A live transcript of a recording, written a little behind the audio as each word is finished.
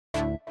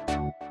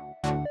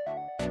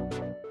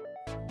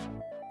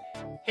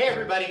Hey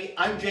everybody,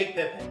 I'm Jake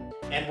Pippin,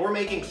 and we're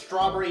making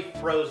Strawberry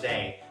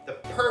Frozé, the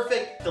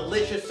perfect,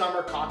 delicious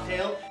summer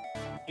cocktail.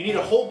 You need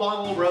a whole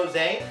bottle of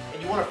rosé,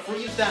 and you want to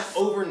freeze that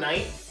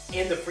overnight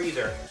in the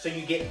freezer so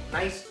you get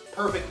nice,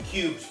 perfect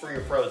cubes for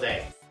your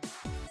frozé.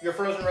 Your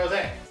frozen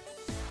rosé.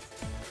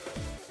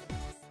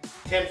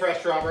 10 fresh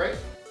strawberries,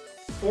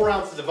 4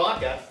 ounces of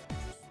vodka,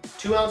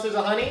 2 ounces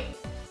of honey,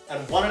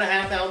 and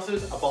 1.5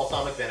 ounces of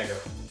balsamic vinegar.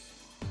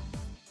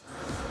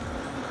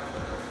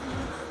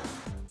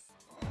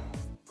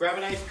 Grab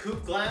a nice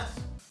coupe glass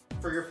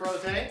for your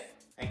frosé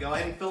and go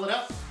ahead and fill it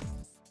up.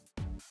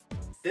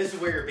 This is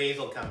where your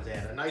basil comes in.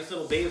 A nice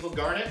little basil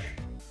garnish.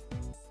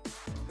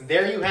 And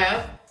there you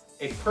have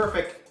a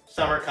perfect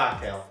summer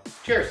cocktail.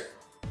 Cheers.